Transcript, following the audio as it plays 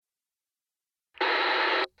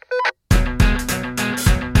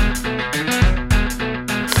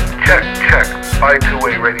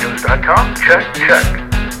twowayradios.com. Check.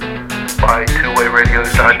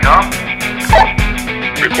 By2wayradios.com.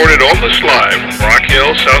 Recorded almost live from Rock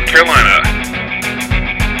Hill, South Carolina.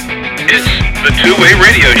 It's the Two-Way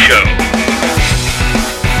Radio Show.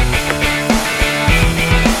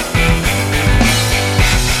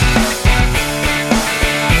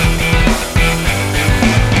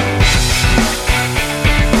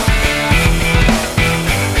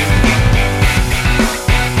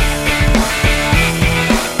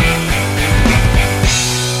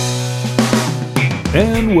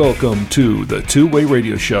 And welcome to the Two-Way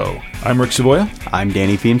Radio Show. I'm Rick Savoya. I'm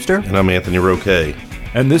Danny Feemster. And I'm Anthony Roque.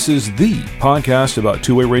 And this is the podcast about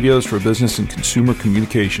two-way radios for business and consumer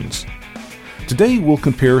communications. Today we'll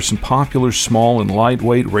compare some popular small and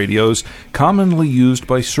lightweight radios commonly used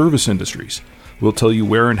by service industries. We'll tell you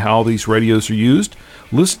where and how these radios are used,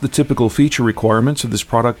 list the typical feature requirements of this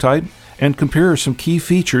product type, and compare some key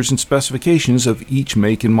features and specifications of each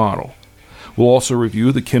make and model. We'll also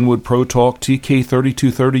review the Kenwood ProTalk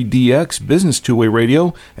TK3230DX business two-way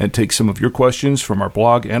radio and take some of your questions from our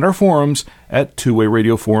blog and our forums at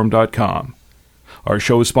twowayradioforum.com. Our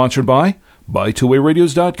show is sponsored by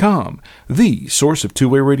twowayradios.com, the source of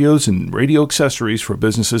two-way radios and radio accessories for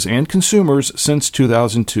businesses and consumers since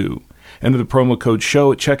 2002. Enter the promo code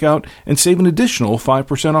SHOW at checkout and save an additional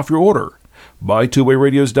 5% off your order.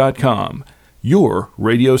 twowayradios.com, your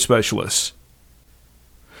radio specialists.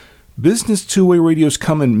 Business two-way radios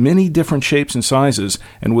come in many different shapes and sizes,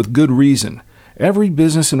 and with good reason. Every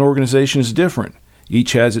business and organization is different.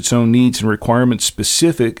 Each has its own needs and requirements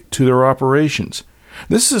specific to their operations.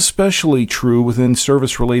 This is especially true within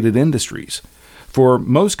service-related industries. For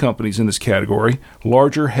most companies in this category,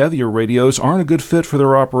 larger, heavier radios aren't a good fit for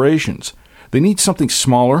their operations. They need something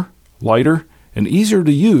smaller, lighter, and easier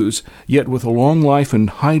to use, yet with a long life and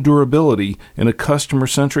high durability in a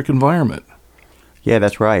customer-centric environment. Yeah,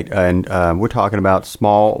 that's right. And we're talking about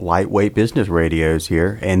small, lightweight business radios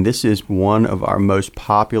here. And this is one of our most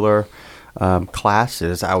popular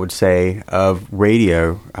classes, I would say, of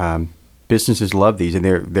radio. Businesses love these, and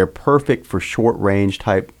they're perfect for short-range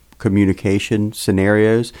type communication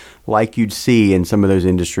scenarios like you'd see in some of those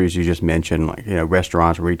industries you just mentioned, like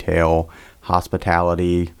restaurants, retail,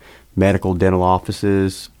 hospitality, medical, dental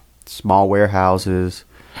offices, small warehouses.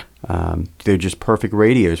 They're just perfect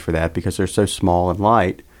radios for that because they're so small and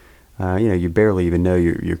light. You barely even know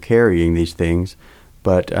you're carrying these things.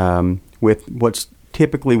 But with what's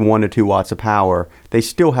typically 1 to 2 watts of power, they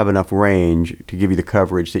still have enough range to give you the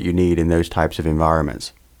coverage that you need in those types of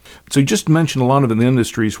environments. So you just mentioned a lot of the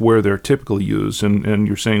industries where they're typically used, and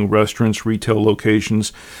you're saying restaurants, retail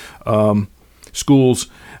locations, schools.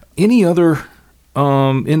 Any other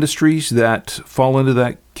industries that fall into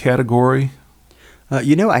that category?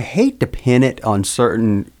 I hate to pin it on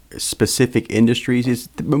certain specific industries. It's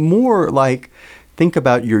more like think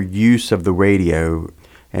about your use of the radio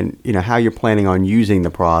and how you're planning on using the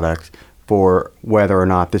products for whether or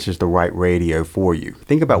not this is the right radio for you.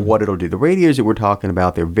 Think about what it'll do. The radios that we're talking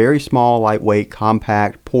about, they're very small, lightweight,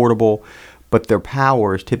 compact, portable, but their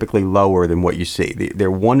power is typically lower than what you see. They're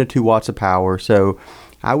 1 to 2 watts of power. So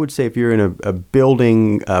I would say if you're in a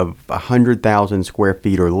building of 100,000 square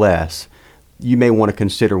feet or less, you may want to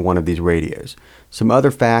consider one of these radios. Some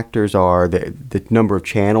other factors are that the number of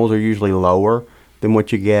channels are usually lower than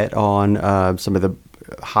what you get on some of the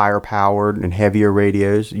higher powered and heavier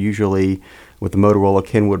radios. Usually with the Motorola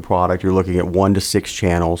Kenwood product, you're looking at 1 to 6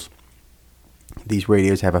 channels. These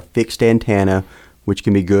radios have a fixed antenna, which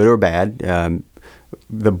can be good or bad.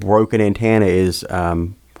 The broken antenna is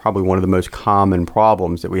probably one of the most common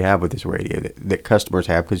problems that we have with this radio that customers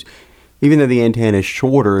have, because even though the antenna is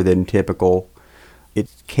shorter than typical, it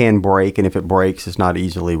can break, and if it breaks, it's not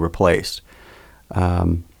easily replaced.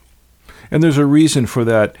 And there's a reason for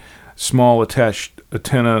that small attached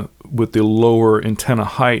antenna with the lower antenna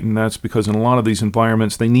height, and that's because in a lot of these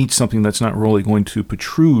environments, they need something that's not really going to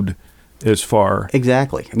protrude as far.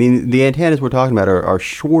 Exactly. I mean, the antennas we're talking about are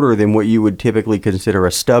shorter than what you would typically consider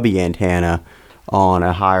a stubby antenna on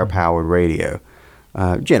a higher powered radio,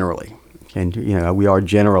 generally. And, we are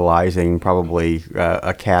generalizing probably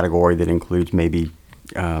a category that includes maybe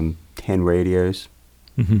 10 radios,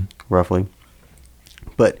 roughly.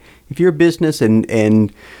 But if you're a business and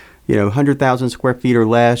 100,000 square feet or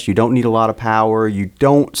less, you don't need a lot of power, you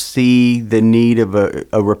don't see the need of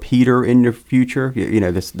a repeater in your future,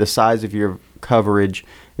 the size of your coverage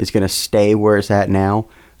is going to stay where it's at now,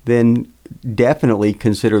 then definitely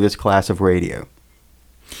consider this class of radio.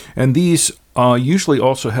 And these usually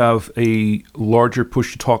also have a larger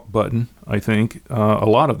push-to-talk button, I think. A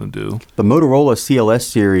lot of them do. The Motorola CLS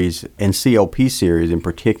series and CLP series in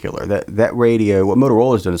particular, that radio, what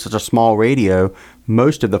Motorola's done is such a small radio,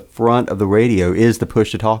 most of the front of the radio is the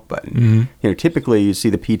push-to-talk button. Mm-hmm. Typically you see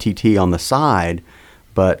the PTT on the side,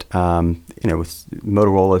 but with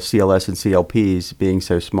Motorola CLS and CLPs being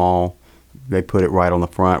so small, they put it right on the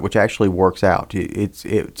front, which actually works out. It's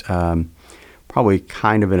probably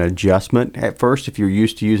kind of an adjustment at first if you're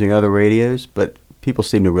used to using other radios, but people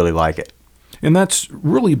seem to really like it. And that's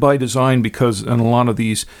really by design, because in a lot of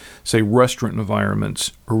these, say, restaurant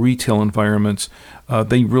environments or retail environments,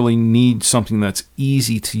 they really need something that's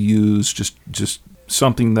easy to use, just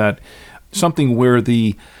something where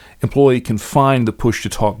the employee can find the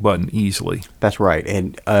push-to-talk button easily. That's right.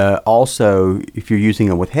 And also, if you're using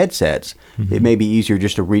them with headsets, mm-hmm. it may be easier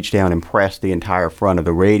just to reach down and press the entire front of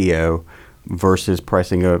the radio versus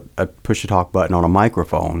pressing a push-to-talk button on a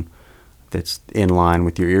microphone that's in line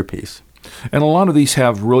with your earpiece. And a lot of these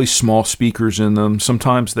have really small speakers in them.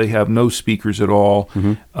 Sometimes they have no speakers at all,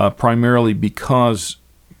 mm-hmm. Primarily because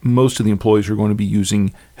most of the employees are going to be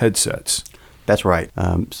using headsets. That's right.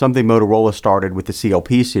 Something Motorola started with the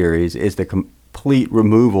CLP series is the complete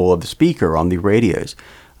removal of the speaker on the radios.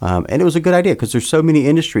 And it was a good idea because there's so many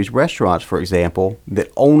industries, restaurants, for example,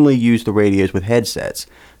 that only use the radios with headsets.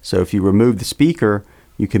 So if you remove the speaker,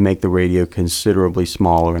 you can make the radio considerably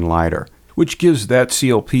smaller and lighter. Which gives that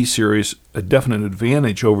CLP series a definite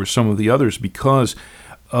advantage over some of the others because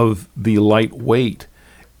of the light weight.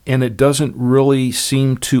 And it doesn't really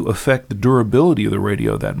seem to affect the durability of the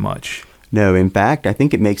radio that much. No, in fact, I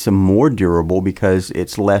think it makes them more durable because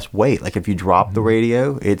it's less weight. Like if you drop the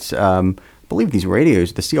radio, it's, I believe these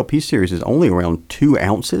radios, the CLP series is only around 2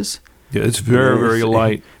 ounces. Yeah, it's very, very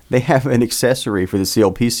light. They have an accessory for the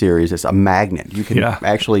CLP series. It's a magnet. You can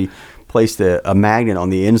actually place a magnet on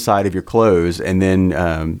the inside of your clothes, and then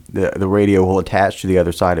the radio will attach to the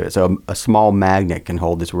other side of it. So a small magnet can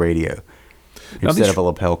hold this radio instead of a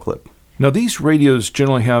lapel clip. Now, these radios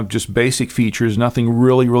generally have just basic features, nothing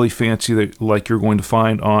really, really fancy like you're going to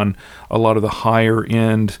find on a lot of the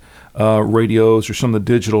higher-end radios or some of the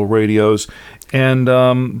digital radios. And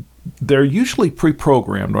they're usually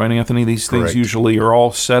pre-programmed, right, Anthony? These things usually are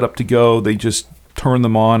all set up to go. They just turn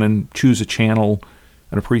them on and choose a channel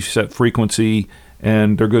and a preset frequency,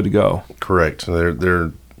 and they're good to go. Correct.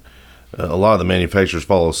 They're a lot of the manufacturers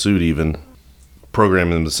follow suit, even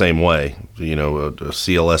programming them the same way. A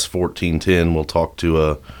CLS 1410 will talk to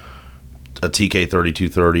a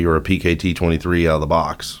TK3230 or a PKT23 out of the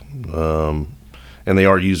box, and they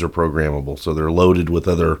are user programmable, so they're loaded with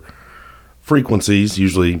other frequencies,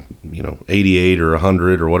 usually 88 or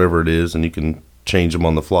 100 or whatever it is, and you can change them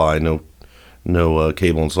on the fly. No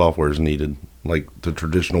cable and software is needed like the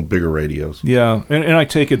traditional bigger radios. Yeah, and I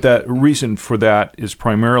take it that reason for that is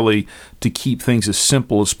primarily to keep things as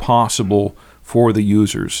simple as possible for the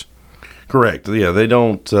users. Correct. Yeah, they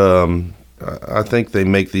don't. I think they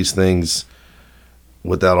make these things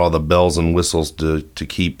without all the bells and whistles to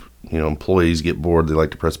keep employees get bored. They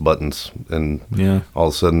like to press buttons, and all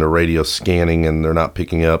of a sudden the radio's scanning and they're not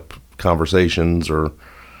picking up conversations, or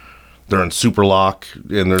they're in super lock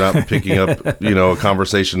and they're not picking up a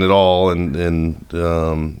conversation at all. And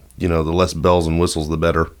the less bells and whistles, the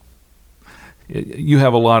better. You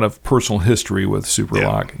have a lot of personal history with super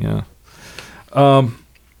lock. Yeah.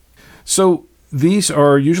 So these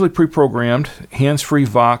are usually pre-programmed, hands-free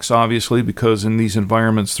Vox, obviously, because in these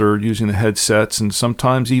environments they're using the headsets and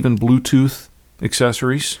sometimes even Bluetooth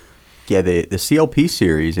accessories. Yeah, the CLP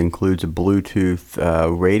series includes a Bluetooth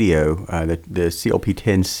radio. The CLP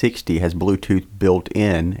 1060 has Bluetooth built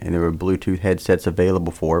in, and there are Bluetooth headsets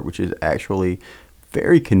available for it, which is actually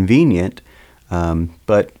very convenient,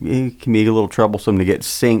 but it can be a little troublesome to get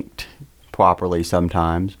synced properly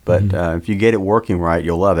sometimes. But if you get it working right,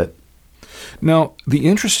 you'll love it. Now, the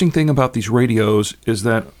interesting thing about these radios is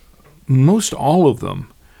that most all of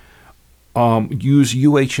them use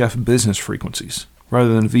UHF business frequencies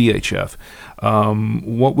rather than VHF.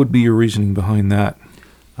 What would be your reasoning behind that?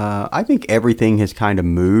 I think everything has kind of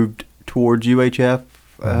moved towards UHF,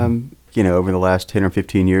 over the last 10 or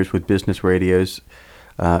 15 years with business radios.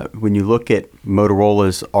 When you look at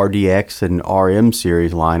Motorola's RDX and RM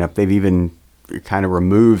series lineup, they've even kind of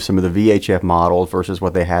removed some of the VHF models versus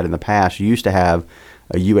what they had in the past. You used to have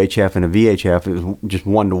a UHF and a VHF. It was just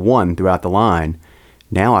 1-to-1 throughout the line.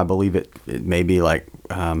 Now I believe it may be like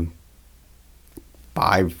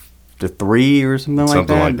 5-to-3 or something like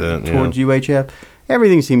that towards UHF.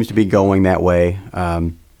 Everything seems to be going that way.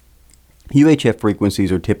 UHF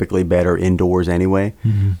frequencies are typically better indoors anyway.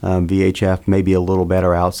 VHF may be a little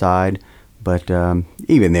better outside, but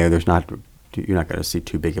even there, you're not going to see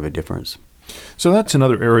too big of a difference. So that's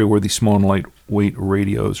another area where these small and lightweight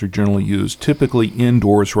radios are generally used, typically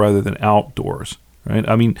indoors rather than outdoors, right?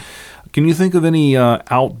 I mean, can you think of any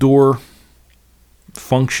outdoor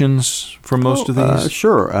functions for most of these?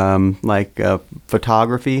 Sure. Like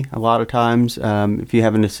photography, a lot of times, if you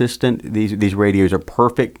have an assistant, these radios are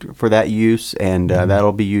perfect for that use, and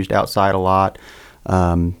that'll be used outside a lot.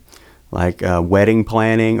 Like wedding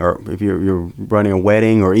planning, or if you're running a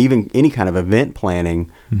wedding, or even any kind of event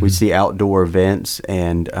planning, we see outdoor events,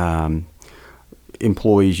 and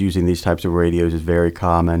employees using these types of radios is very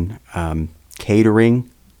common. Catering,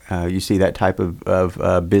 you see that type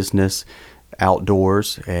of business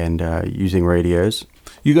outdoors and using radios.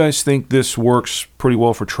 You guys think this works pretty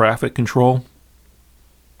well for traffic control?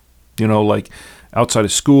 You know, like outside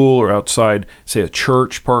of school or outside, say, a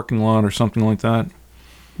church parking lot or something like that?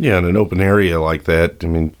 Yeah, in an open area like that, I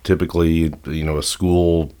mean, typically, a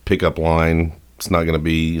school pickup line, it's going to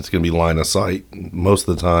be line of sight most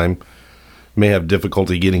of the time. May have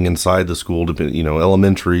difficulty getting inside the school,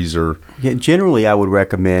 elementaries or... Yeah, generally, I would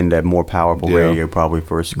recommend a more powerful radio probably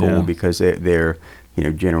for a school because they're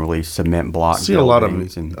generally cement block. I see a lot of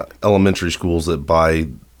elementary schools that buy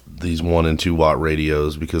these 1 and 2 watt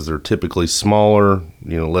radios because they're typically smaller,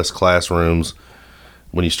 less classrooms.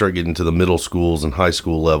 When you start getting to the middle schools and high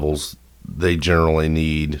school levels, they generally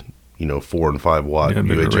need, 4 and 5 watt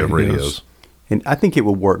UHF radios. And I think it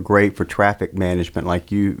would work great for traffic management, like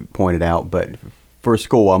you pointed out. But for a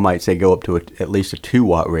school, I might say go up to at least a 2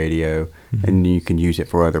 watt radio, and you can use it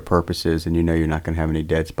for other purposes, and you're not going to have any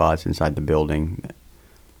dead spots inside the building.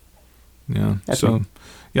 Yeah.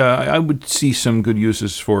 I would see some good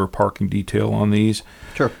uses for parking detail on these.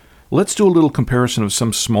 Sure. Let's do a little comparison of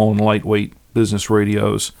some small and lightweight business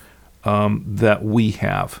radios that we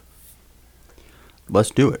have.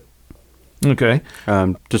 Let's do it. Okay.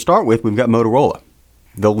 To start with, we've got Motorola,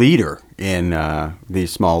 the leader in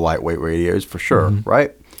these small lightweight radios for sure,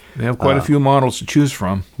 right? They have quite a few models to choose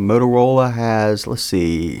from. Motorola has,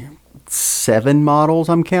 7 models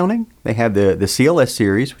I'm counting. They have the CLS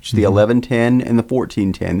series, which is the 1110 and the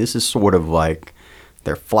 1410. This is sort of like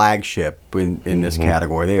their flagship in this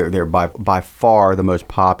category. They're by far the most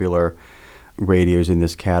popular radios in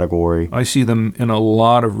this category. I see them in a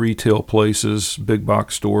lot of retail places, big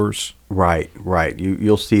box stores. Right.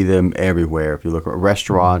 You'll see them everywhere. If you look at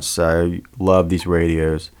restaurants, love these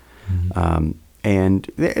radios.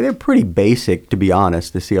 And they're pretty basic, to be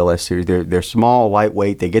honest, the CLS series. They're small,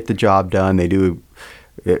 lightweight. They get the job done. They do,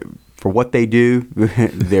 for what they do,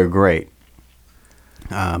 they're great.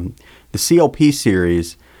 The CLP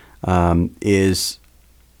series is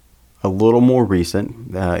a little more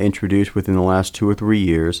recent, introduced within the last 2 or 3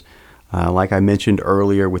 years. Like I mentioned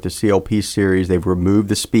earlier, with the CLP series, they've removed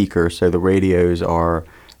the speaker, so the radios are,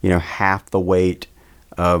 half the weight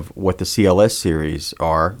of what the CLS series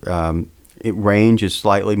are. Range is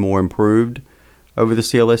slightly more improved over the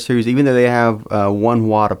CLS series. Even though they have 1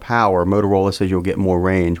 watt of power, Motorola says you'll get more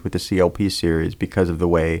range with the CLP series because of the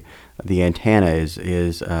way the antenna is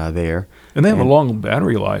there. And they have a long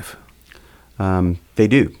battery life. They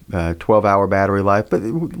do, 12-hour battery life, but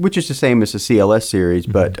which is the same as the CLS series.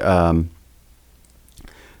 But for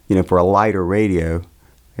a lighter radio,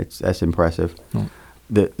 that's impressive.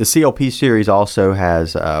 The CLP series also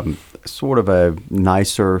has sort of a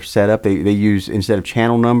nicer setup. They use, instead of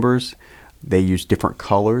channel numbers, they use different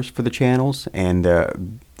colors for the channels, and the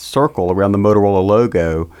circle around the Motorola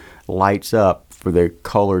logo lights up for the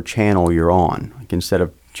color channel you're on. Like instead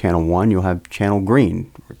of channel 1, you'll have channel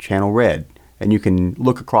green or channel red, and you can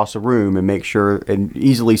look across the room and make sure and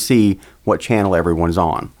easily see what channel everyone's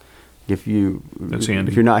on. If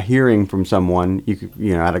you're not hearing from someone, you could,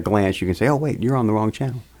 at a glance, you can say, "Oh, wait, you're on the wrong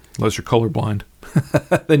channel." Unless you're colorblind,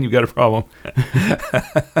 then you've got a problem.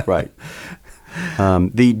 Right.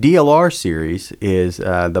 The DLR series is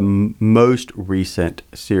the most recent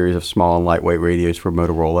series of small and lightweight radios for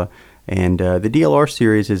Motorola, and the DLR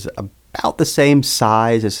series is about the same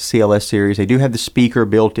size as the CLS series. They do have the speaker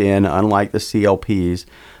built in, unlike the CLPs,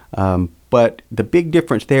 but the big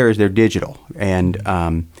difference there is they're digital,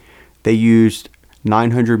 and they used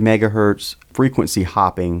 900 megahertz frequency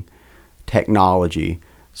hopping technology.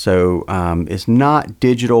 So it's not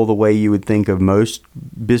digital the way you would think of most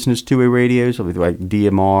business two-way radios, like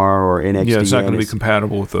DMR or NXDN. Yeah, it's not going to be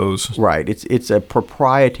compatible with those. Right. It's a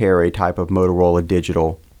proprietary type of Motorola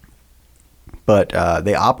digital, but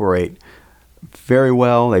they operate very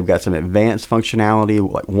well. They've got some advanced functionality,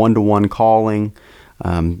 like one-to-one calling.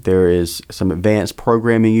 There is some advanced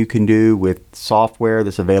programming you can do with software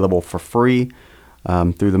that's available for free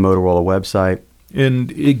through the Motorola website.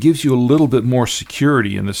 And it gives you a little bit more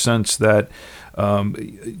security in the sense that,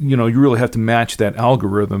 you really have to match that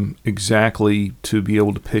algorithm exactly to be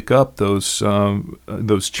able to pick up those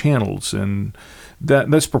channels. And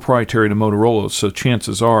that's proprietary to Motorola, so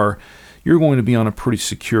chances are you're going to be on a pretty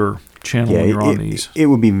secure channel when you're on these. It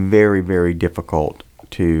would be very, very difficult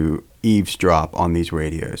to eavesdrop on these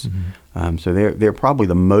radios. Mm-hmm. So they're probably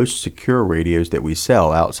the most secure radios that we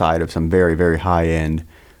sell outside of some very, very high-end,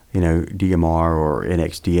 DMR or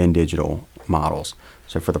NXDN digital models.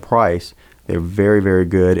 So for the price, they're very, very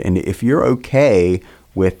good. And if you're okay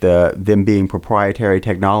with them being proprietary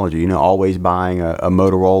technology, always buying a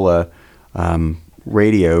Motorola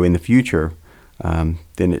radio in the future, then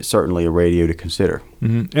it's certainly a radio to consider.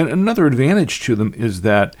 Mm-hmm. And another advantage to them is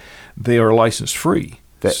that they are license free.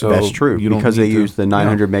 That's true. Because they use the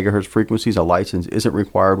 900 megahertz frequencies, a license isn't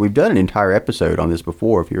required. We've done an entire episode on this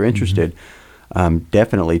before. If you're interested,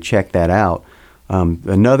 definitely check that out.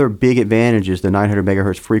 Another big advantage is the 900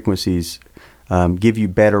 megahertz frequencies give you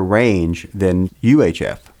better range than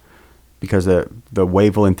UHF because the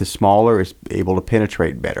wavelength is smaller, it's able to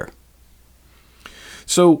penetrate better.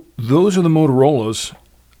 So those are the Motorolas.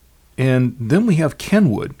 And then we have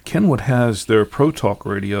Kenwood. Kenwood has their ProTalk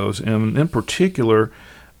radios, and in particular,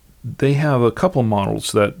 they have a couple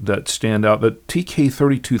models that stand out. The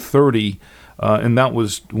TK3230, and that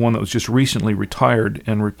was one that was just recently retired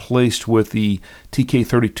and replaced with the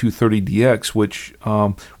TK3230DX, which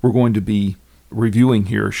we're going to be reviewing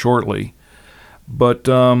here shortly. But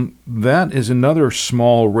that is another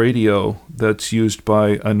small radio that's used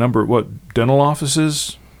by a number of, dental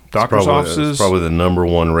offices? Doctor's offices? It's probably the number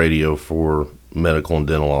one radio for medical and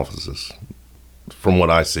dental offices, from what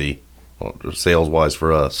I see, sales-wise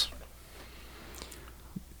for us.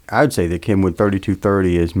 I would say the Kenwood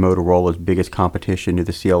 3230 is Motorola's biggest competition to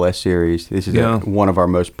the CLS series. This is one of our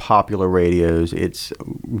most popular radios. It's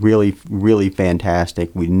really, really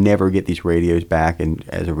fantastic. We never get these radios back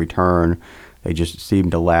as a return. They just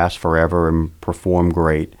seem to last forever and perform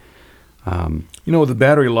great. With a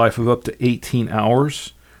battery life of up to 18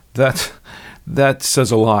 hours, that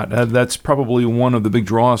says a lot. That's probably one of the big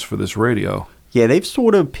draws for this radio. Yeah, they've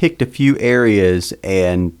sort of picked a few areas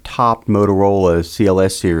and topped Motorola's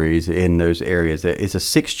CLS series in those areas. It's a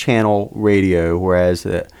 6-channel radio, whereas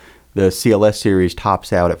the CLS series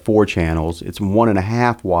tops out at 4 channels. It's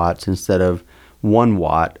 1.5 watts instead of 1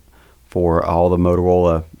 watt for all the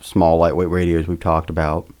Motorola small lightweight radios we've talked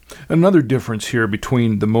about. Another difference here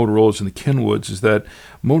between the Motorolas and the Kenwoods is that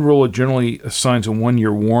Motorola generally assigns a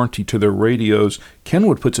 1-year warranty to their radios.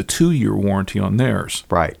 Kenwood puts a 2-year warranty on theirs.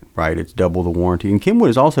 Right. It's double the warranty. And Kenwood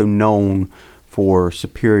is also known for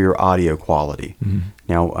superior audio quality. Mm-hmm.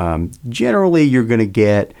 Now, generally you're going to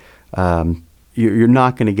get, you're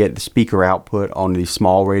not going to get the speaker output on these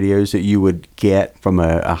small radios that you would get from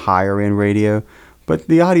a higher end radio, but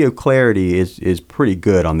the audio clarity is pretty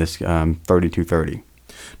good on this 3230.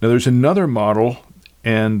 Now, there's another model,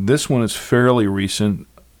 and this one is fairly recent.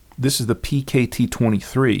 This is the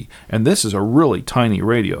PKT23, and this is a really tiny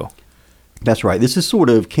radio. That's right. This is sort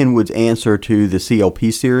of Kenwood's answer to the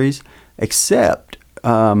CLP series, except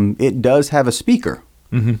it does have a speaker.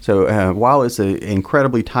 Mm-hmm. So while it's an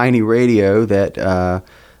incredibly tiny radio that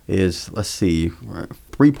is,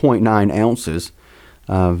 3.9 ounces,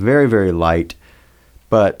 very, very light,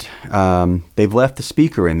 but they've left the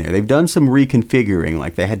speaker in there. They've done some reconfiguring,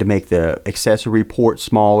 like they had to make the accessory port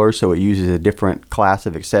smaller so it uses a different class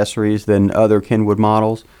of accessories than other Kenwood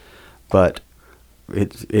models, but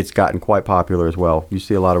it's gotten quite popular as well. You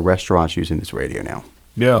see a lot of restaurants using this radio now.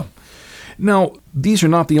 Yeah. Now, these are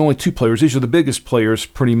not the only 2 players. These are the biggest players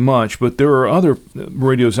pretty much, but there are other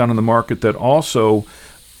radios out in the market that also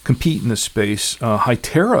compete in this space.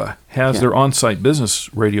 Hytera has their on-site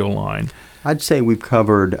business radio line. I'd say we've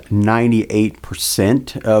covered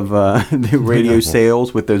 98% of the radio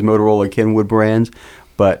sales with those Motorola Kenwood brands,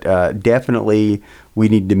 but definitely we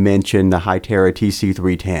need to mention the Hytera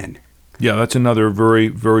TC310. Yeah, that's another very,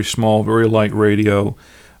 very small, very light radio,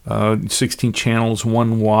 16 channels,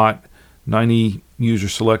 1 watt, 90 user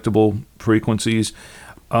selectable frequencies,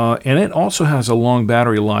 and it also has a long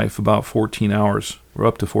battery life, about 14 hours, or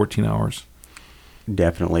up to 14 hours.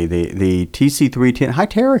 Definitely. The TC310,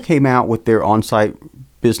 Hytera came out with their on-site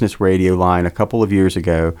business radio line a couple of years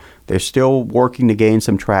ago. They're still working to gain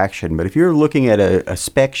some traction, but if you're looking at a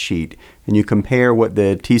spec sheet and you compare what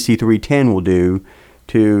the TC310 will do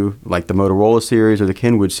to like the Motorola series or the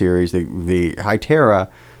Kenwood series, the Hytera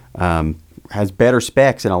has better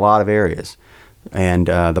specs in a lot of areas, and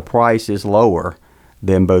the price is lower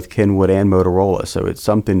than both Kenwood and Motorola. So it's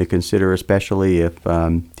something to consider, especially if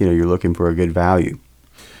you're looking for a good value.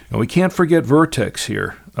 And we can't forget Vertex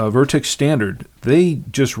here. Vertex Standard, they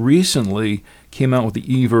just recently came out with the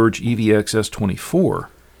eVerge EVX S24.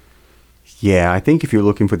 Yeah, I think if you're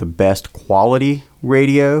looking for the best quality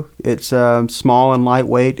radio, it's small and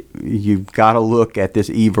lightweight, you've got to look at this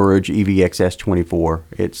eVerge EVX S24.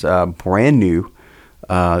 It's brand new.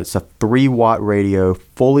 It's a 3-watt radio,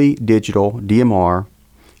 fully digital, DMR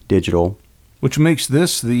digital. Which makes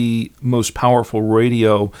this the most powerful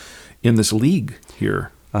radio in this league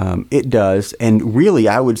here. It does. And really,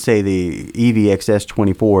 I would say the EVX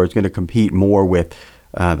S24 is going to compete more with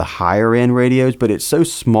the higher-end radios, but it's so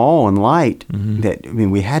small and light that,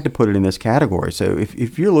 we had to put it in this category. So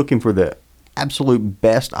if you're looking for the absolute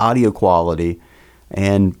best audio quality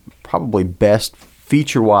and probably best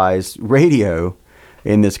feature-wise radio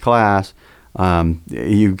in this class,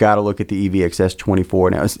 you've got to look at the EVX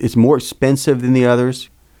S24. Now, it's more expensive than the others.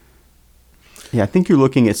 Yeah, I think you're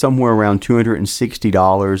looking at somewhere around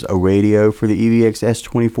 $260 a radio for the EVX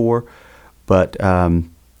S24, but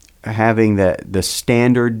having the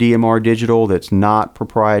standard DMR digital that's not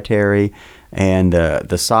proprietary and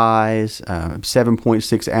the size,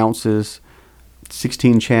 7.6 ounces,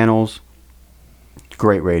 16 channels,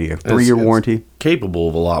 great radio. 3-year warranty. Capable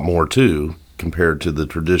of a lot more, too, compared to the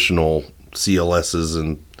traditional CLSs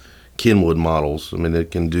and Kenwood models. I mean,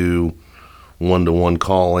 it can do one-to-one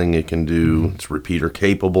calling. It can do, it's repeater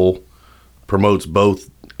capable, promotes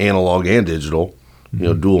both analog and digital,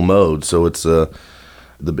 dual mode. So it's and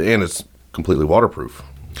it's completely waterproof.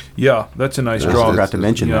 Yeah, that's a nice I draw. forgot to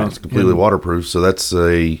mention that. It's completely waterproof. So that's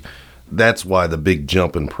why the big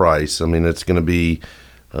jump in price. I mean, it's going to be,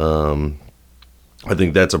 I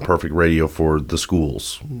think that's a perfect radio for the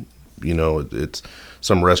schools. It's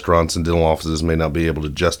some restaurants and dental offices may not be able to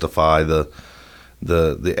justify the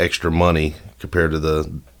extra money compared to the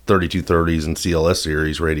 3230s and CLS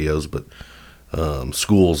series radios, but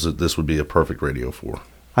schools, this would be a perfect radio for.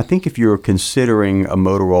 I think if you're considering a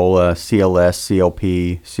Motorola CLS,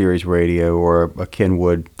 CLP series radio or a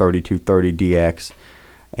Kenwood 3230DX,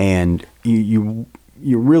 and you're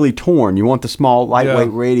really torn, you want the small,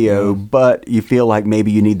 lightweight radio, but you feel like maybe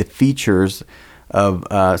you need the features of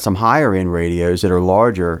some higher-end radios that are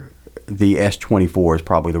larger, the S24 is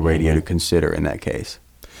probably the radio to consider in that case.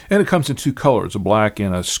 And it comes in 2 colors, a black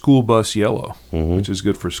and a school bus yellow, which is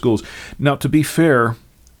good for schools. Now, to be fair,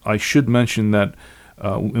 I should mention that,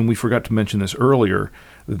 and we forgot to mention this earlier,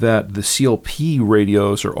 that the CLP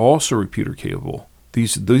radios are also repeater capable.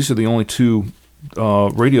 These are the only 2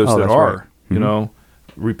 radios that are,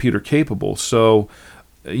 repeater capable. So,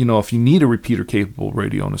 if you need a repeater capable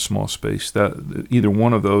radio in a small space, that either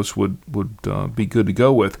one of those would be good to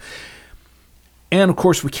go with. And of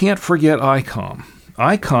course, we can't forget ICOM.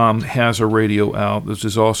 ICOM has a radio out. This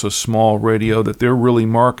is also a small radio that they're really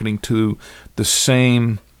marketing to the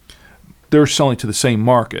same. They're selling to the same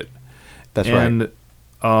market. That's right. And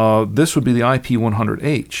this would be the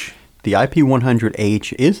IP100H. The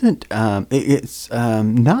IP100H isn't. It's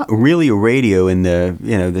not really a radio in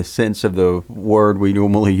the sense of the word we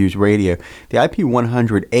normally use radio. The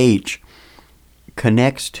IP100H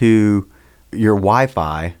connects to your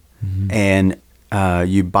Wi-Fi, and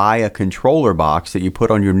you buy a controller box that you put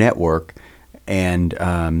on your network, and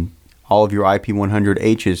all of your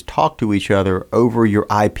IP100Hs talk to each other over your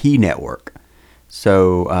IP network.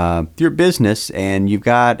 So your business, and you've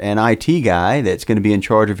got an IT guy that's going to be in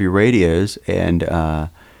charge of your radios, and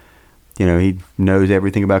he knows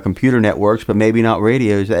everything about computer networks, but maybe not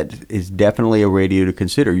radios. That is definitely a radio to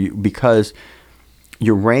consider, because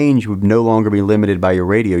your range would no longer be limited by your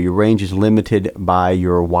radio. Your range is limited by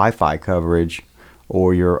your Wi-Fi coverage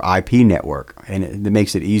or your IP network, and it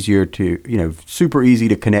makes it easier to, super easy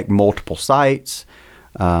to connect multiple sites,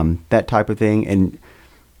 that type of thing. And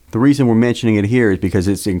the reason we're mentioning it here is because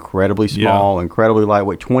it's incredibly small, incredibly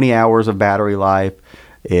lightweight, 20 hours of battery life.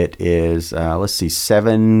 It is,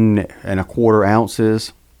 7.25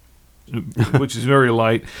 ounces. Which is very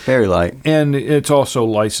light. Very light. And it's also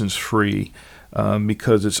license-free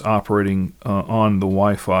because it's operating on the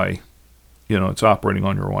Wi-Fi. It's operating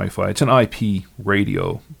on your Wi-Fi. It's an IP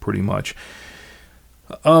radio, pretty much.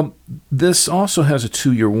 This also has a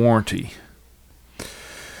 2-year warranty.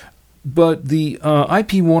 But the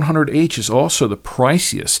IP100H is also the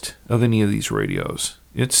priciest of any of these radios.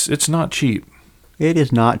 It's not cheap. It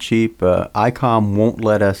is not cheap. ICOM won't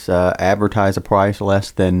let us advertise a price less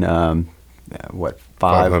than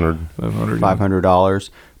 $500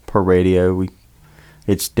 per radio.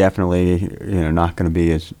 It's definitely not going to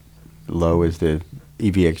be as low as the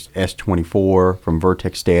EVX S24 from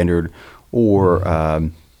Vertex Standard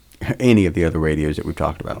or any of the other radios that we've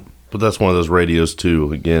talked about. But that's one of those radios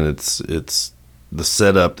too. Again, it's the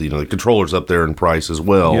setup. The controller's up there in price as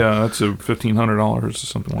well. Yeah, that's $1,500 or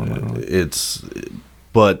something like that.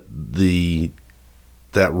 But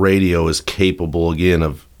that radio is capable again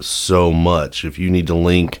of so much. If you need to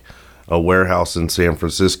link a warehouse in San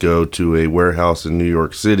Francisco to a warehouse in New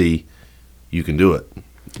York City, you can do it.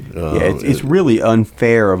 It's really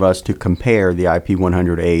unfair of us to compare the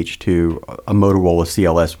IP100H to a Motorola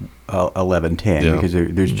CLS 1110 because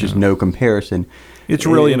there's just no comparison. It's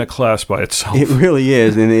really in a class by itself. It really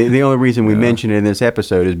is, and the only reason we mention it in this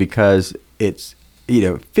episode is because it's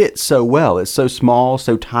fits so well. It's so small,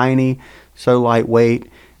 so tiny, so lightweight,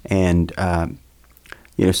 and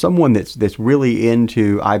someone that's really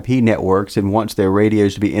into IP networks and wants their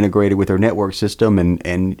radios to be integrated with their network system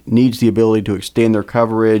and needs the ability to extend their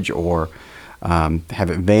coverage or have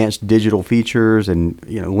advanced digital features and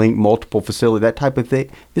link multiple facilities, that type of thing.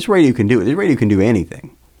 This radio can do it. This radio can do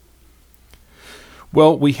anything.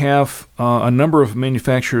 Well, we have a number of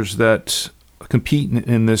manufacturers that compete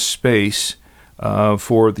in this space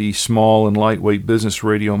for the small and lightweight business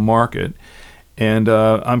radio market. And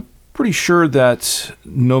I'm pretty sure that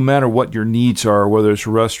no matter what your needs are, whether it's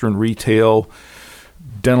restaurant, retail,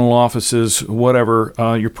 dental offices, whatever,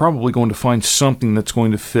 you're probably going to find something that's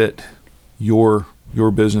going to fit your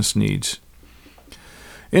business needs.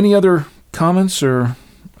 Any other comments or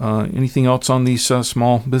anything else on these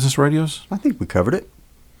small business radios? I think we covered it.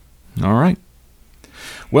 All right.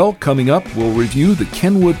 Well, coming up, we'll review the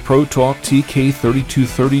Kenwood ProTalk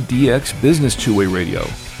TK3230DX Business Two-Way Radio.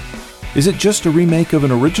 Is it just a remake of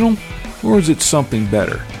an original, or is it something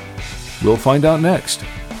better? We'll find out next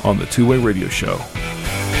on the Two-Way Radio Show.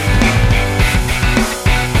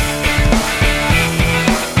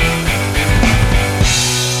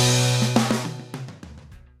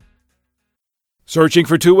 Searching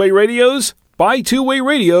for two-way radios? Buy Two-Way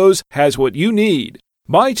Radios has what you need.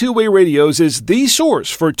 Buy Two-Way Radios is the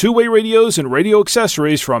source for two-way radios and radio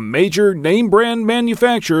accessories from major name-brand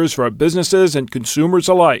manufacturers for businesses and consumers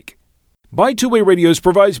alike. Buy Two-Way Radios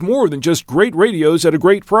provides more than just great radios at a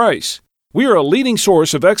great price. We are a leading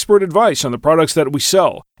source of expert advice on the products that we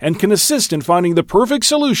sell and can assist in finding the perfect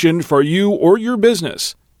solution for you or your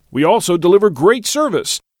business. We also deliver great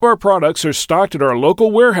service. Our products are stocked at our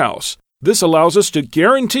local warehouse. This allows us to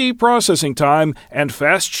guarantee processing time and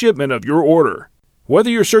fast shipment of your order.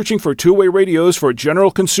 Whether you're searching for two-way radios for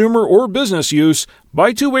general consumer or business use,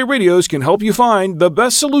 Buy Two-Way Radios can help you find the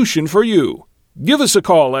best solution for you. Give us a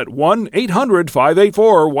call at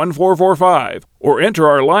 1-800-584-1445 or enter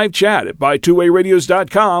our live chat at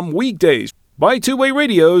buytwowayradios.com weekdays. Buy Two-Way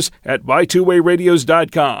Radios at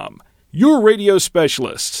buytwowayradios.com. Your radio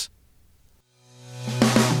specialists.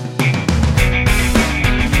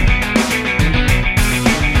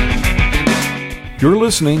 You're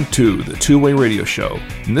listening to the Two-Way Radio Show,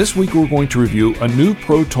 and this week we're going to review a new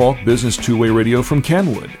ProTalk Business Two-Way Radio from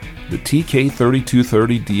Kenwood, the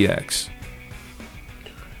TK3230DX.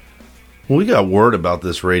 Well, we got word about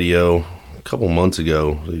this radio a couple months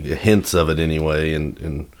ago, hints of it anyway,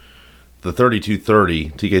 and the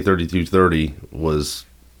TK3230 was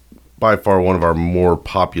by far one of our more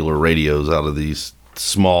popular radios out of these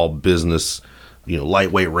small business,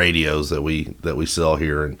 lightweight radios that we sell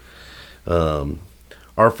here. And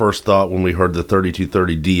our first thought when we heard the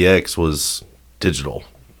 3230DX was digital.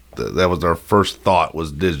 That was our first thought,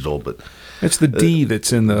 was digital, but it's the D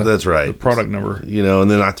that's in that's right, the product number.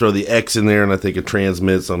 And then I throw the X in there and I think it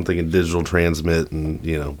transmits, so I'm thinking digital transmit and,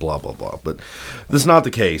 blah, blah, blah. But that's not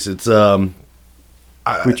the case. It's,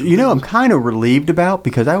 which, I'm kind of relieved about,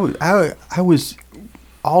 because I was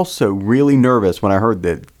also really nervous when I heard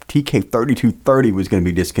that TK3230 was going to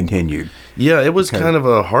be discontinued. Yeah, it was kind of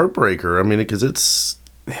a heartbreaker. I mean, because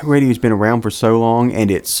that radio's been around for so long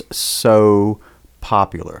and it's so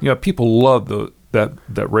popular. Yeah, people love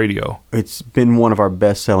that radio. It's been one of our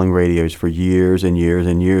best-selling radios for years and years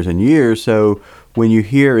and years and years. So when you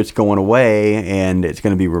hear it's going away and it's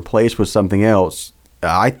going to be replaced with something else,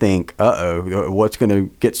 I think, what's going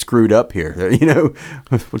to get screwed up here?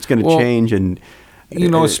 What's going to change? And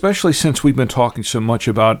especially since we've been talking so much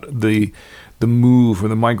about the move or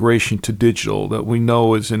the migration to digital that we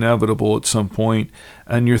know is inevitable at some point,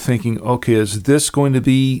 and you're thinking, okay, is this going to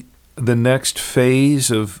be the next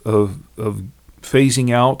phase of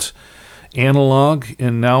phasing out analog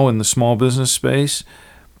and now in the small business space?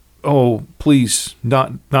 Oh, please,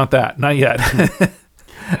 not that, not yet.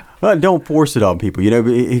 Well, don't force it on people.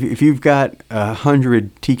 If you've got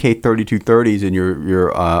 100 TK3230s in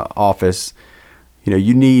your office,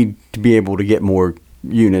 you need to be able to get more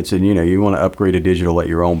units, and you want to upgrade to digital at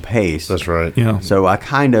your own pace. That's right. Yeah. So I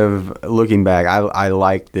kind of, looking back, I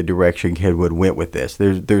like the direction Kenwood went with this.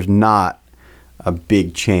 There's not a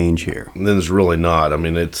big change here. And then there's really not. I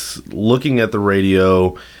mean, it's looking at the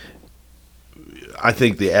radio. I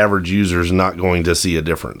think the average user is not going to see a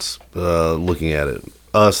difference looking at it.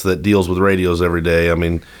 Us that deals with radios every day, I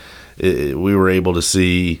mean, we were able to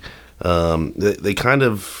see they kind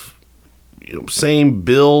of same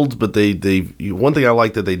build, but they one thing I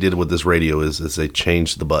like that they did with this radio is they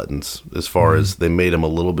changed the buttons as far as they made them a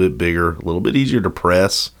little bit bigger, a little bit easier to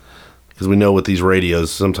press. Because we know with these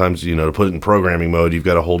radios, sometimes, to put it in programming mode, you've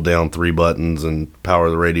got to hold down 3 buttons and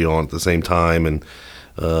power the radio on at the same time. And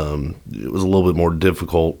it was a little bit more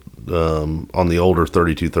difficult on the older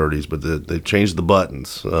 3230s, but they've changed the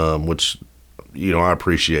buttons, which, I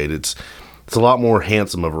appreciate. It's a lot more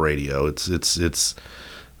handsome of a radio. I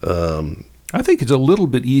think it's a little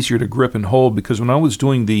bit easier to grip and hold, because when I was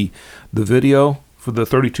doing the video for the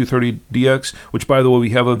 3230DX, which, by the way,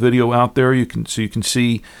 we have a video out there, you can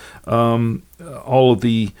see all of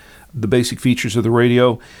the basic features of the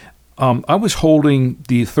radio. I was holding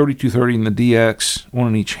the 3230 and the DX, one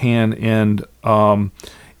in each hand, and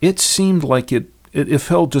it seemed like it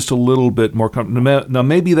felt just a little bit more comfortable. Now,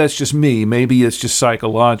 maybe that's just me. Maybe it's just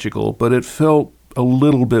psychological, but it felt a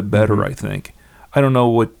little bit better, I think. I don't know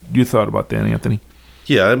what you thought about that, Anthony.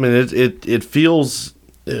 Yeah, I mean, it feels...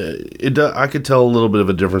 I could tell a little bit of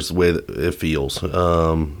a difference the way that it feels,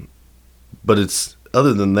 but it's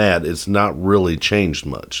other than that, it's not really changed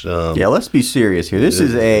much. Let's be serious here. This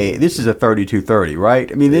is a 3230, right?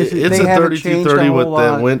 I mean, it's a 3230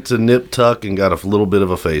 that went to nip tuck and got a little bit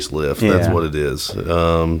of a facelift. Yeah. That's what it is.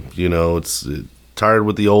 It's tired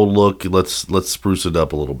with the old look. Let's spruce it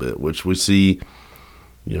up a little bit, which we see.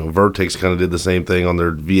 Vertex kind of did the same thing on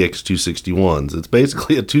their VX261s. It's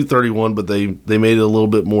basically a 231, but they made it a little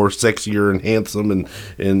bit more sexier and handsome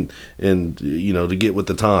and to get with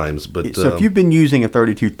the times. But so if you've been using a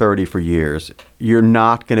 3230 for years, you're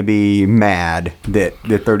not going to be mad that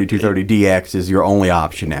the 3230DX is your only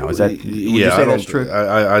option now. Is that? Would you say that's true?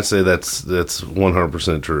 I say that's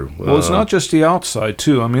 100% true. Well, it's not just the outside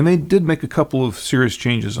too. I mean, they did make a couple of serious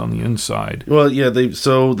changes on the inside. Well, yeah,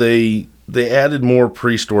 they added more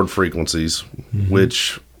pre-stored frequencies,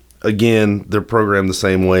 which, again, they're programmed the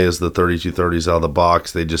same way as the 3230s out of the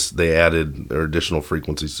box. They added their additional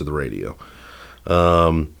frequencies to the radio.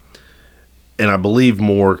 And I believe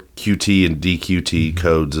more QT and DQT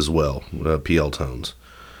codes as well, PL tones.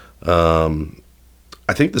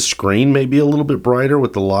 I think the screen may be a little bit brighter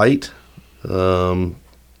with the light. It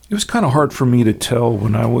was kind of hard for me to tell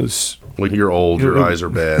when I was... When you're old, your eyes are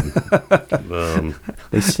bad.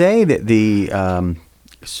 They say that the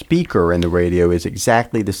speaker in the radio is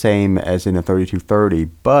exactly the same as in the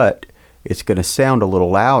 3230, but it's going to sound a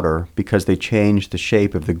little louder because they changed the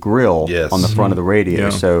shape of the grill on the front of the radio,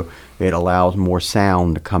 so it allows more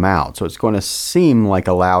sound to come out. So it's going to seem like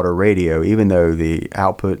a louder radio, even though the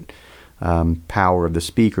output power of the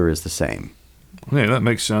speaker is the same. Yeah, that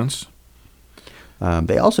makes sense.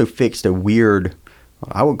 They also fixed a weird...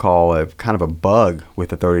 I would call a kind of a bug with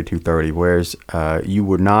the 3230, whereas you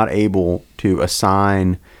were not able to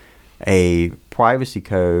assign a privacy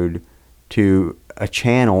code to a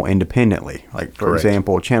channel independently. Like, for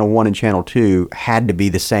example, channel 1 and channel 2 had to be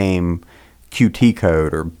the same QT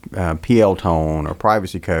code or PL tone or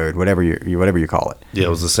privacy code, whatever you call it. Yeah, it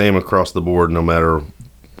was the same across the board, no matter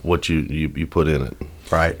what you put in it.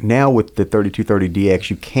 Right. Now with the 3230DX,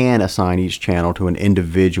 you can assign each channel to an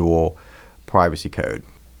individual privacy code.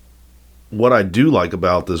 What I do like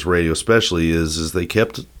about this radio especially is they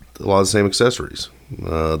kept a lot of the same accessories.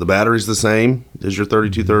 The battery's the same as your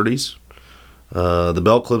 3230s. The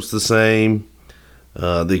belt clip's the same.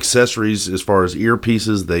 The accessories, as far as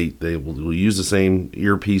earpieces, they will use the same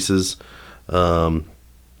earpieces.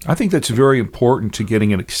 I think that's very important to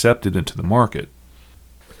getting it accepted into the market.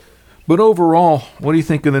 But overall, what do you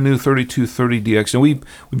think of the new 3230DX? And we've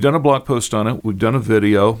done a blog post on it. We've done a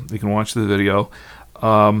video. You can watch the video.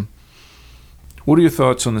 What are your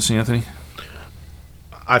thoughts on this, Anthony?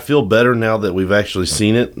 I feel better now that we've actually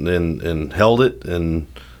seen it and held it. And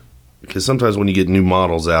because sometimes when you get new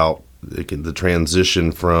models out, the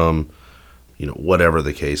transition from, whatever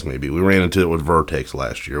the case may be. We ran into it with Vertex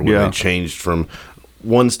last year when they changed from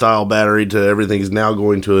one style battery to everything is now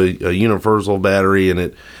going to a universal battery, and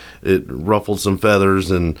it ruffled some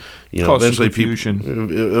feathers, and eventually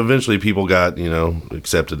people got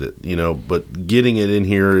accepted it. But getting it in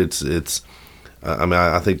here, it's.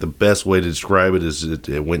 I think the best way to describe it is it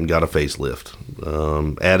went and got a facelift,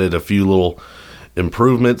 added a few little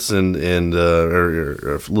improvements and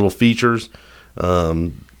or little features,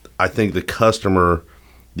 I think the customer,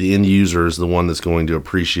 the end user, is the one that's going to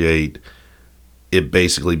appreciate it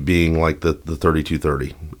basically being like the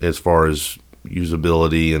 3230 as far as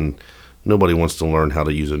usability, and nobody wants to learn how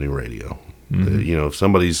to use a new radio.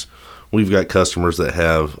 If we've got customers that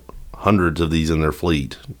have hundreds of these in their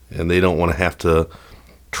fleet, and they don't want to have to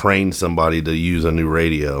train somebody to use a new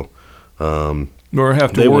radio. Or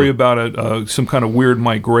have to worry about some kind of weird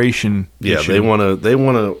migration issue. They want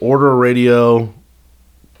to order a radio,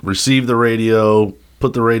 receive the radio,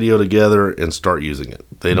 put the radio together, and start using it.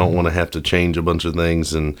 They don't want to have to change a bunch of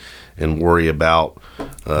things and worry about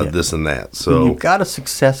this and that. So when you've got a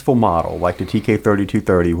successful model like the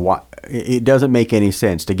TK3230, it doesn't make any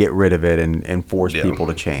sense to get rid of it and force people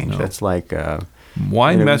to change. No. That's like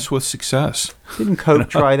why mess with success? Didn't Coke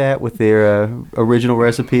try that with their original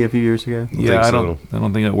recipe a few years ago? Yeah, I don't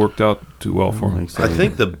think it worked out too well for them. I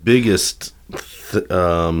think the biggest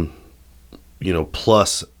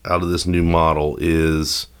plus out of this new model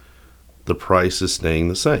is the price is staying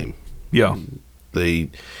the same. Yeah. A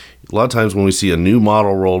lot of times when we see a new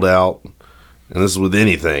model rolled out, and this is with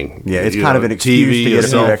anything. Yeah, it's kind of an excuse TV, to get a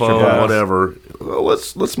cell extra phone, bucks. whatever. Well,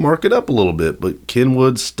 let's mark it up a little bit. But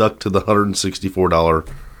Kenwood stuck to the $164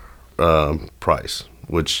 price,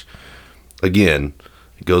 which, again,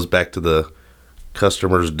 it goes back to the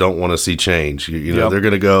customers don't want to see change. They're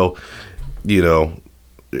going to go,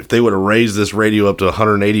 if they would have raised this radio up to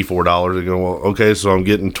 $184, they go, well, okay, so I'm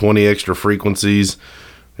getting 20 extra frequencies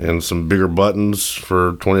and some bigger buttons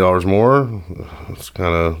for $20 more. It's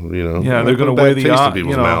kind of, yeah, they're going to weigh the taste in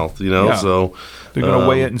people's mouth, Yeah. So they're going to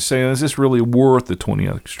weigh it and say, is this really worth the 20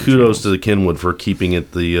 extra? Kudos to the Kenwood for keeping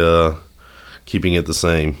it the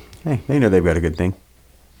same. Hey, they know they've got a good thing.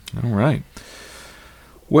 All right.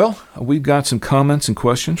 Well, we've got some comments and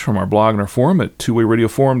questions from our blog and our forum at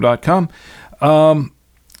twowayradioforum.com.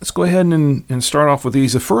 Let's go ahead and start off with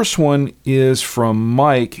these. The first one is from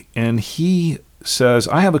Mike, and he says,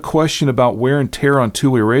 I have a question about wear and tear on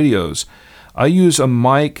two-way radios. I use a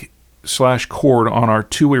mic/cord on our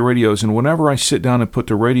two-way radios, and whenever I sit down and put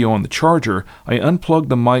the radio on the charger, I unplug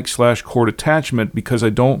the mic/cord attachment because I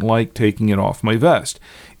don't like taking it off my vest.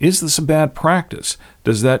 Is this a bad practice?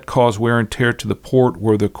 Does that cause wear and tear to the port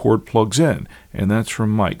where the cord plugs in? And that's from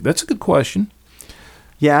Mike. That's a good question.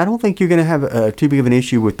 Yeah, I don't think you're going to have too big of an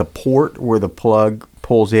issue with the port where the plug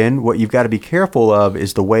pulls in. What you've got to be careful of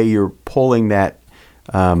is the way you're pulling that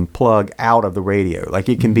plug out of the radio. Like,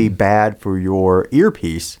 it can be bad for your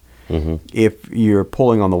earpiece if you're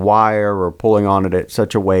pulling on the wire or pulling on it at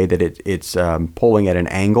such a way that it's pulling at an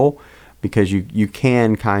angle, because you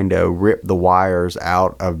can kind of rip the wires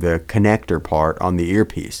out of the connector part on the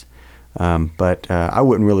earpiece. But I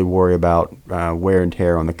wouldn't really worry about wear and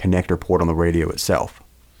tear on the connector port on the radio itself.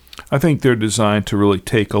 I think they're designed to really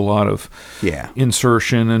take a lot of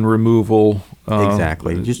insertion and removal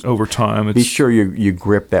exactly. Just over time. Be sure you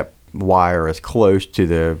grip that wire as close to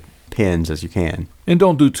the pins as you can. And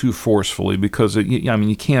don't do too forcefully, because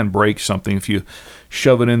you can break something. If you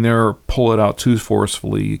shove it in there or pull it out too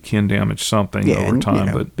forcefully, you can damage something over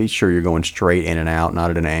time. But be sure you're going straight in and out,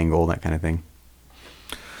 not at an angle, that kind of thing.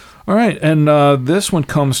 All right, and this one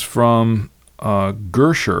comes from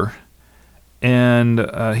Gersher.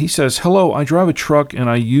 And he says, hello, I drive a truck and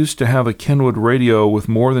I used to have a Kenwood radio with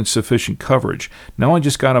more than sufficient coverage. Now I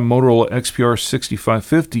just got a Motorola XPR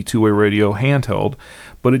 6550 two-way radio handheld,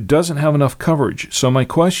 but it doesn't have enough coverage. So my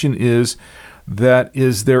question is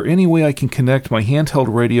there any way I can connect my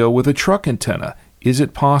handheld radio with a truck antenna? Is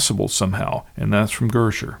it possible somehow? And that's from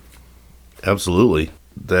Gersher. Absolutely.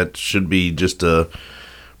 That should be just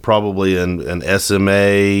probably an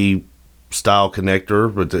SMA style connector,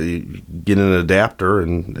 but get an adapter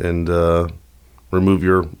and remove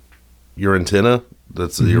your antenna.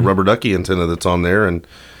 That's your rubber ducky antenna that's on there,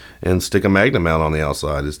 and stick a Magnum mount on the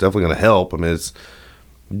outside. It's definitely going to help. I mean, it's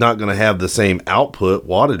not going to have the same output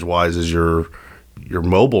wattage wise as your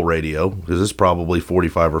mobile radio, because it's probably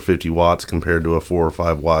 45 or 50 watts compared to a 4 or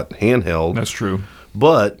 5 watt handheld. That's true.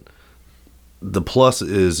 But the plus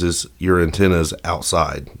is your antenna's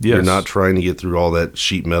outside. Yes. You're not trying to get through all that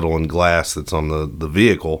sheet metal and glass that's on the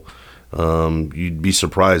vehicle. You'd be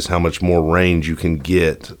surprised how much more range you can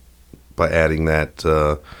get by adding that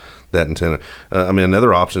antenna.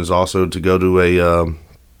 Another option is also to go to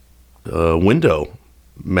a window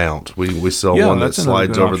mount. We sell one that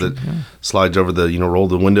slides over roll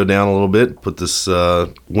the window down a little bit, put this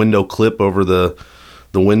window clip over the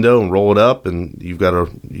window and roll it up, and you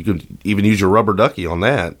could even use your rubber ducky on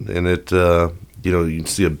that, and it you can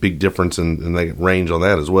see a big difference in the range on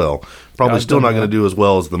that as well. Probably still not going to do as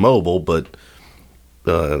well as the mobile, but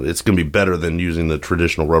it's going to be better than using the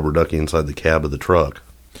traditional rubber ducky inside the cab of the truck.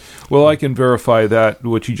 Well, I can verify that,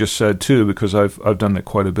 what you just said, too, because I've done that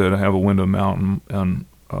quite a bit. I have a window mount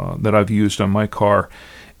that I've used on my car,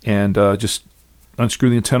 and just unscrew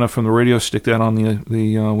the antenna from the radio, stick that on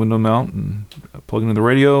the window mount, and plug it into the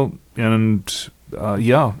radio, and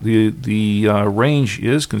the range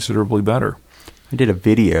is considerably better. I did a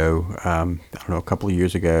video, a couple of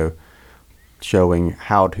years ago, showing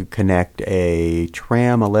how to connect a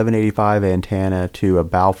Tram 1185 antenna to a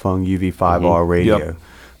Baofeng UV5R radio. Yep.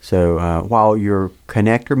 So while your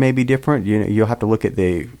connector may be different, you'll have to look at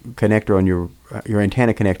the connector on your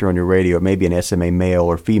antenna connector on your radio. It may be an SMA male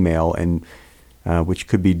or female, and which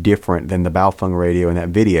could be different than the Baofeng radio in that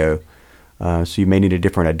video. So you may need a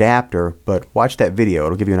different adapter, but watch that video.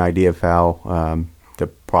 It'll give you an idea of how the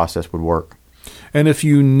process would work. And if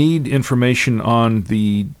you need information on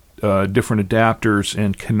the different adapters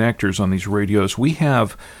and connectors on these radios, we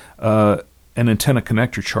have an antenna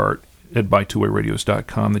connector chart at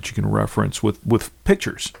buy2wayradios.com that you can reference with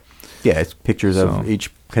pictures. Yeah, it's pictures of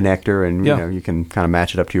each connector, and you can kind of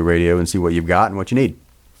match it up to your radio and see what you've got and what you need.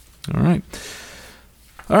 All right.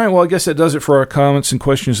 Well, I guess that does it for our comments and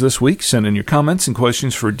questions this week. Send in your comments and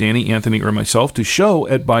questions for Danny, Anthony, or myself to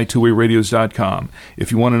show@buy2wayradios.com.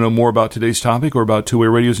 If you want to know more about today's topic or about two-way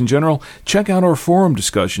radios in general, check out our forum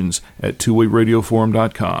discussions at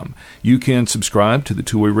twowayradioforum.com. You can subscribe to the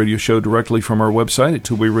Two-Way Radio Show directly from our website at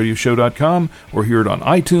twowayradioshow.com or hear it on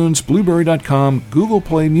iTunes, Blueberry.com, Google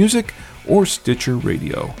Play Music, or Stitcher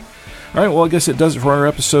Radio. All right, well, I guess it does it for our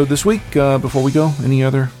episode this week. Before we go, any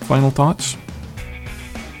other final thoughts?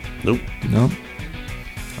 Nope.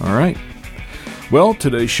 All right. Well,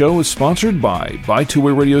 today's show is sponsored by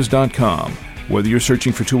buy2wayradios.com. Whether you're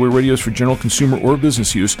searching for two-way radios for general consumer or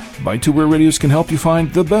business use, Buy Two-Way Radios can help you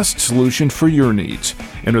find the best solution for your needs.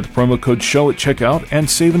 Enter the promo code SHOW at checkout and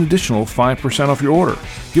save an additional 5% off your order.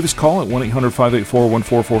 Give us a call at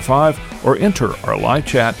 1-800-584-1445 or enter our live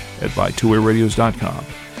chat at buy2wayradios.com.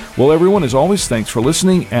 Well, everyone, as always, thanks for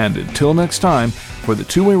listening, and until next time, for the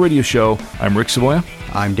Two-Way Radio Show, I'm Rick Savoya.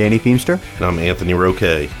 I'm Danny Feemster. And I'm Anthony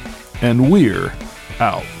Roque. And we're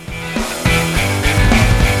out.